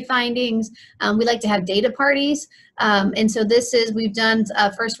preliminary findings. We like to have data parties. And so we've done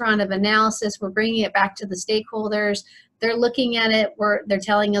a first round of analysis. We're bringing it back to the stakeholders. They're looking at it. They're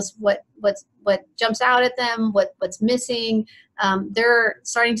telling us what jumps out at them, what's missing. They're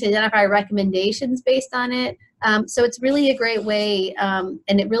starting to identify recommendations based on it. So it's really a great way, and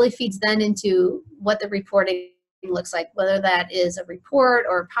it really feeds then into what the reporting looks like, whether that is a report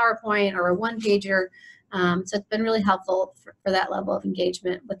or a PowerPoint or a one-pager. So it's been really helpful for that level of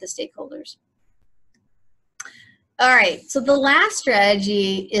engagement with the stakeholders. All right, so the last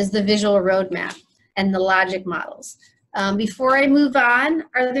strategy is the visual roadmap and the logic models. Before I move on,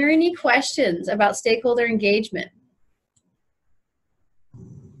 are there any questions about stakeholder engagement?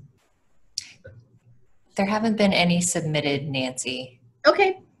 There haven't been any submitted, Nancy.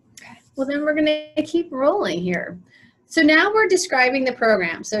 Okay. Well, then we're going to keep rolling here. So now we're describing the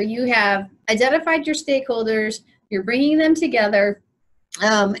program. So you have identified your stakeholders, you're bringing them together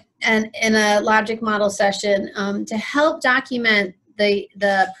and in a logic model session to help document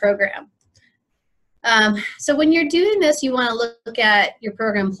the program. So when you're doing this, you want to look at your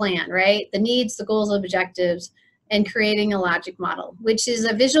program plan, right? The needs, the goals, objectives, and creating a logic model, which is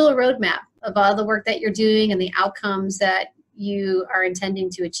a visual roadmap of all the work that you're doing and the outcomes that you are intending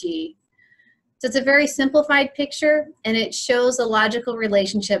to achieve. So it's a very simplified picture, and it shows the logical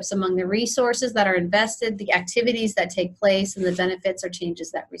relationships among the resources that are invested, the activities that take place, and the benefits or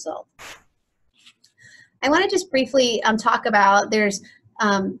changes that result. I want to just briefly talk about,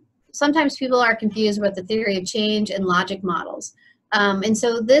 sometimes people are confused with the theory of change and logic models. And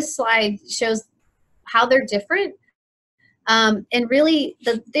so this slide shows how they're different. And really,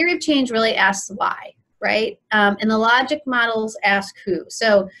 the theory of change really asks why, right? And the logic models ask who.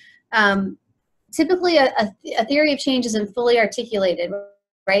 So typically, a theory of change isn't fully articulated,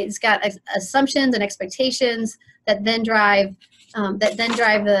 right? It's got assumptions and expectations that then drive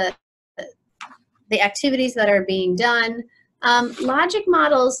the activities that are being done. Logic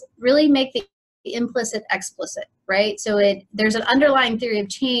models really make the implicit explicit, right? So there's an underlying theory of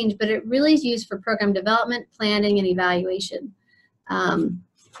change, but it really is used for program development, planning, and evaluation.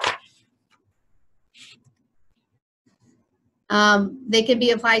 They can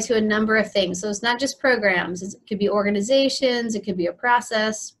be applied to a number of things. So it's not just programs. It could be organizations. It could be a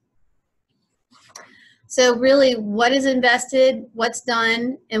process. So really, what is invested, what's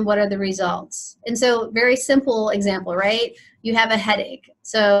done, and what are the results? And so very simple example, right? You have a headache.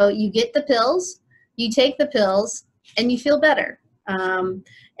 So you get the pills, you take the pills, and you feel better. And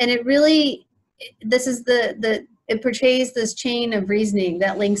it really, it portrays this chain of reasoning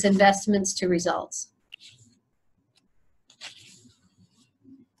that links investments to results.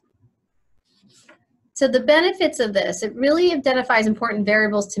 So the benefits of this, it really identifies important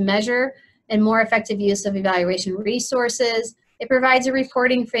variables to measure and more effective use of evaluation resources. It provides a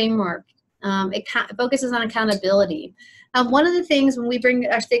reporting framework. It focuses on accountability. One of the things when we bring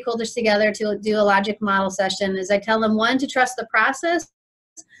our stakeholders together to do a logic model session is I tell them, one, to trust the process,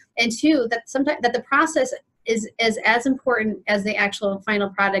 and two, that the process is as important as the actual final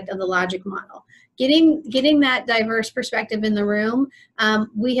product of the logic model. Getting that diverse perspective in the room,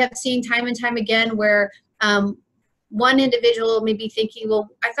 we have seen time and time again where one individual may be thinking, well,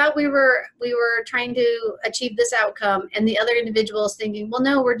 I thought we were trying to achieve this outcome, and the other individual is thinking, well,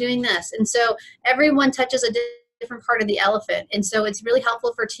 no, we're doing this. And so everyone touches a different part of the elephant. And so it's really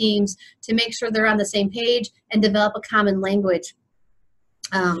helpful for teams to make sure they're on the same page and develop a common language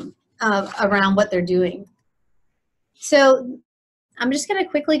around what they're doing. So I'm just going to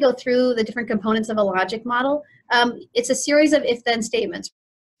quickly go through the different components of a logic model. It's a series of if-then statements,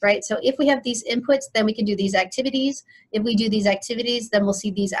 right? So if we have these inputs, then we can do these activities. If we do these activities, then we'll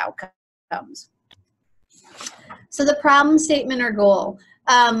see these outcomes. So the problem statement or goal.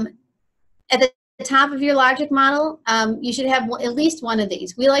 At the top of your logic model, you should have at least one of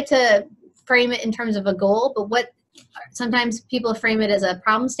these. We like to frame it in terms of a goal, but sometimes people frame it as a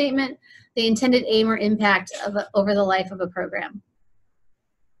problem statement, the intended aim or impact over the life of a program.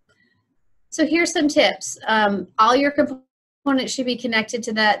 So here's some tips. All your components should be connected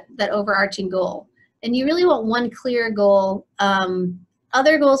to that overarching goal. And you really want one clear goal.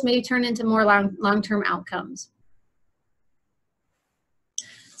 Other goals may turn into more long-term outcomes.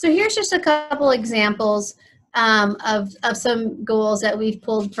 So here's just a couple examples of some goals that we've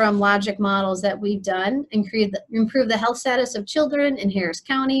pulled from logic models that we've done. Improve the health status of children in Harris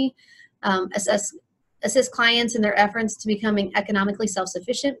County, assist clients in their efforts to becoming economically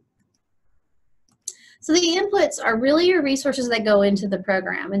self-sufficient. So the inputs are really your resources that go into the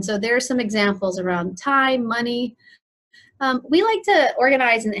program. And so there are some examples around time, money. We like to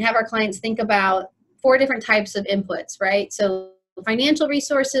organize and have our clients think about 4 different types of inputs, right? So financial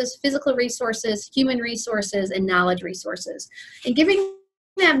resources, physical resources, human resources, and knowledge resources. And giving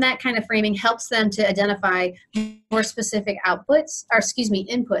them that kind of framing helps them to identify more specific outputs, or excuse me,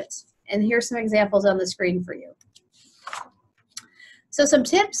 inputs. And here's some examples on the screen for you. So some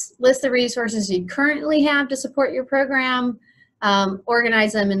tips: list the resources you currently have to support your program,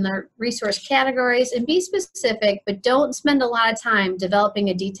 organize them in the resource categories, and be specific, but don't spend a lot of time developing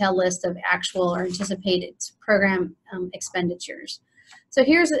a detailed list of actual or anticipated program expenditures. So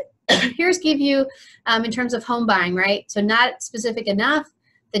here's give you in terms of home buying, right? So not specific enough,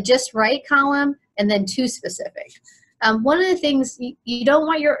 the just right column, and then too specific. One of the things you don't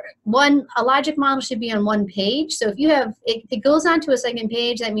want a logic model should be on one page. So if you have, if it goes on to a second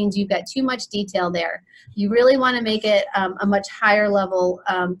page, that means you've got too much detail there. You really want to make it a much higher level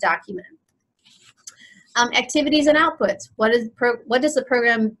document. Activities and outputs. What does the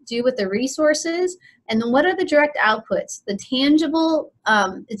program do with the resources? And then what are the direct outputs, the tangible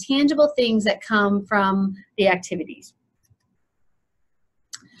things that come from the activities?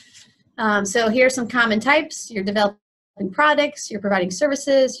 So here are some common types. You're developing products, you're providing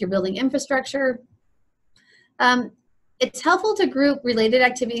services, you're building infrastructure. It's helpful to group related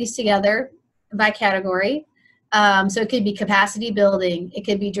activities together by category. So it could be capacity building, it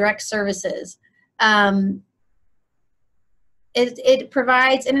could be direct services. It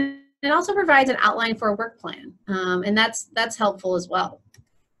provides, and it also provides an outline for a work plan, and that's helpful as well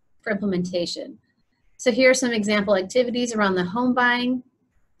for implementation. So here are some example activities around the home buying.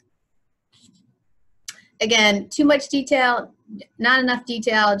 Again, too much detail, not enough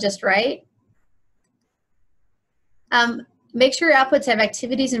detail, just right. Make sure your outputs have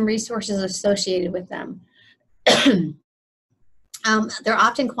activities and resources associated with them. They're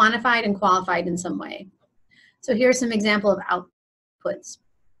often quantified and qualified in some way. So here's some example of outputs.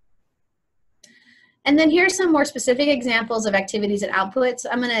 And then here's some more specific examples of activities and outputs.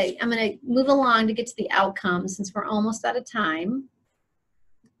 I'm gonna move along to get to the outcomes since we're almost out of time.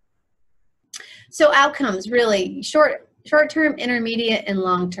 So outcomes, really short-term, intermediate, and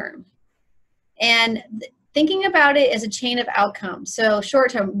long-term. And thinking about it as a chain of outcomes. So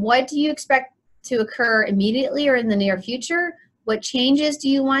short-term, what do you expect to occur immediately or in the near future? What changes do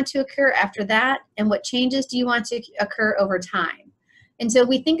you want to occur after that? And what changes do you want to occur over time? And so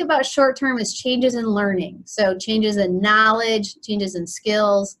we think about short-term as changes in learning. So changes in knowledge, changes in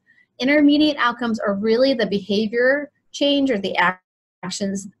skills. Intermediate outcomes are really the behavior change or the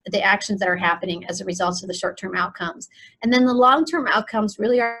actions that are happening as a result of the short-term outcomes. And then the long-term outcomes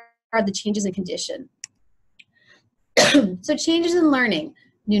really are the changes in condition. So changes in learning,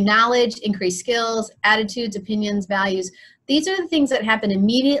 new knowledge, increased skills, attitudes, opinions, values. These are the things that happen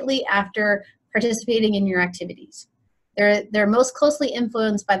immediately after participating in your activities. They're most closely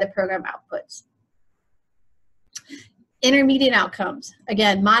influenced by the program outputs. Intermediate outcomes,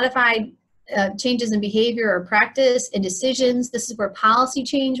 again, modified changes in behavior or practice and decisions. This is where policy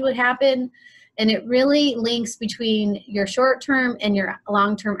change would happen, and it really links between your short-term and your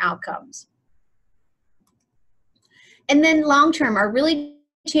long-term outcomes. And then long-term are really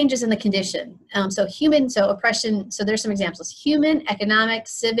changes in the condition. So oppression, so there's some examples: human, economic,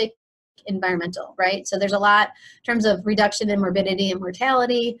 civic, environmental, right? So there's a lot in terms of reduction in morbidity and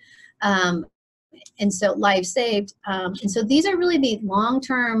mortality, and so lives saved. And so these are really the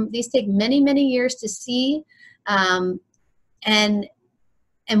long-term, these take many, many years to see, and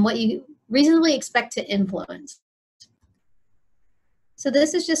what you reasonably expect to influence. So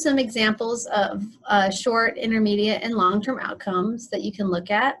this is just some examples of short, intermediate, and long-term outcomes that you can look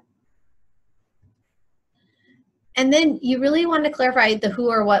at. And then you really want to clarify the who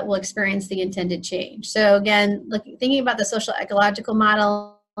or what will experience the intended change. So again, thinking about the social ecological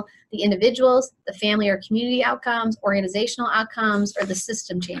model, the individuals, the family or community outcomes, organizational outcomes, or the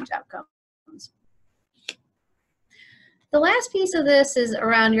system change outcomes. The last piece of this is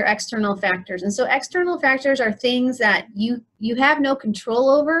around your external factors. And so external factors are things that you have no control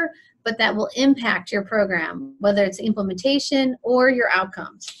over, but that will impact your program, whether it's implementation or your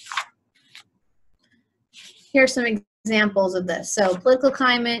outcomes. Here are some examples of this. So political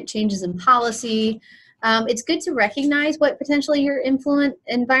climate, changes in policy. It's good to recognize what potentially your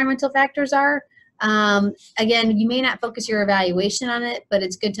environmental factors are. Again, you may not focus your evaluation on it, but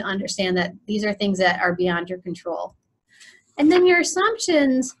it's good to understand that these are things that are beyond your control. And then your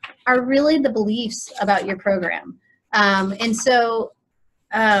assumptions are really the beliefs about your program. And so,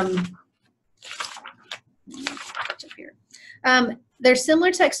 they're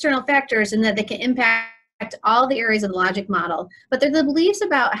similar to external factors in that they can impact all the areas of the logic model, but they're the beliefs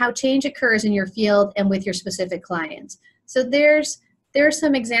about how change occurs in your field and with your specific clients. So there are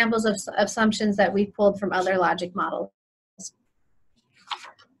some examples of assumptions that we've pulled from other logic models.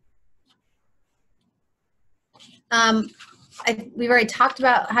 We've already talked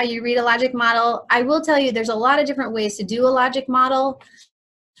about how you read a logic model. I will tell you there's a lot of different ways to do a logic model.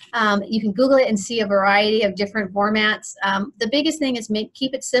 You can Google it and see a variety of different formats. The biggest thing is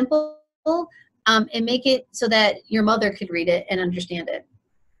keep it simple and make it so that your mother could read it and understand it.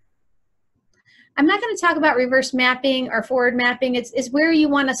 I'm not going to talk about reverse mapping or forward mapping. It's where you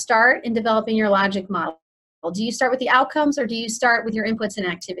want to start in developing your logic model. Do you start with the outcomes or do you start with your inputs and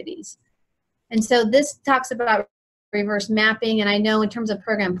activities? And so this talks about reverse mapping, and I know in terms of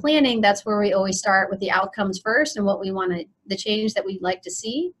program planning, that's where we always start with the outcomes first and what we want to, the change that we'd like to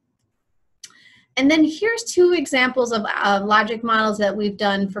see. And then here's two examples of logic models that we've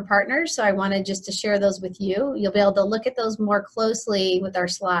done for partners, so I wanted just to share those with you. You'll be able to look at those more closely with our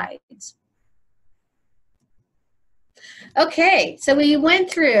slides. Okay, so we went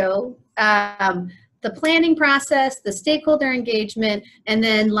through the planning process, the stakeholder engagement, and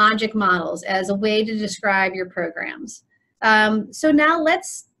then logic models as a way to describe your programs. So now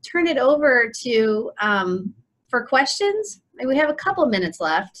let's turn it over to for questions. We have a couple minutes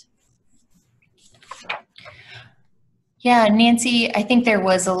left. Yeah, Nancy, I think there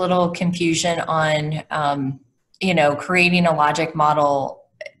was a little confusion on, you know, creating a logic model.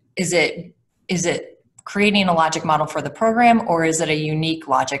 Is it creating a logic model for the program, or is it a unique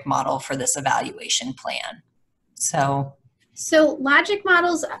logic model for this evaluation plan? So logic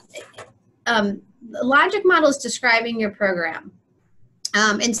models describing your program.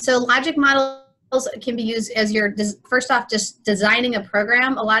 And so logic models can be used as you're, first off, just designing a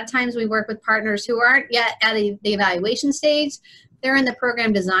program. A lot of times we work with partners who aren't yet at the evaluation stage. They're in the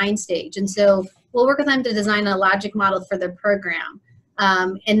program design stage. And so we'll work with them to design a logic model for their program.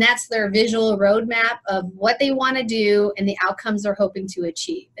 And that's their visual roadmap of what they want to do and the outcomes they're hoping to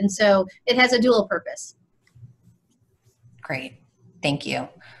achieve. And so it has a dual purpose. Great, thank you.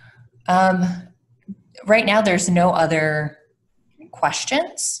 Right now there's no other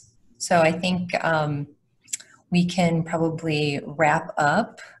questions, so I think we can probably wrap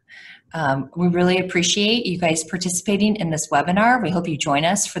up. We really appreciate you guys participating in this webinar. We hope you join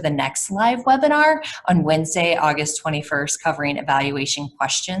us for the next live webinar on Wednesday, August 21st, covering evaluation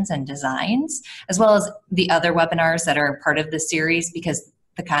questions and designs, as well as the other webinars that are part of the series, because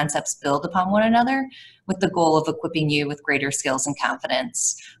the concepts build upon one another with the goal of equipping you with greater skills and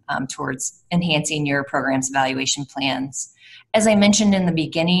confidence towards enhancing your program's evaluation plans. As I mentioned in the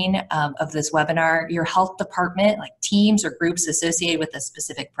beginning of this webinar, your health department, like teams or groups associated with a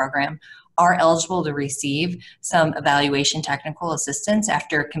specific program, are eligible to receive some evaluation technical assistance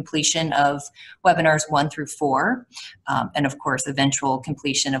after completion of webinars 1 through 4, and of course, eventual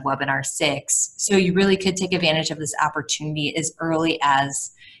completion of webinar 6. So you really could take advantage of this opportunity as early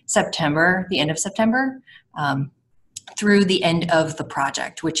as September, the end of September, through the end of the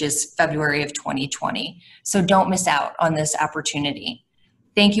project, which is February of 2020. So don't miss out on this opportunity.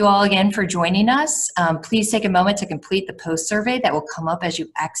 Thank you all again for joining us. Please take a moment to complete the post survey that will come up as you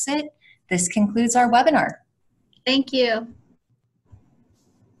exit. This concludes our webinar. Thank you.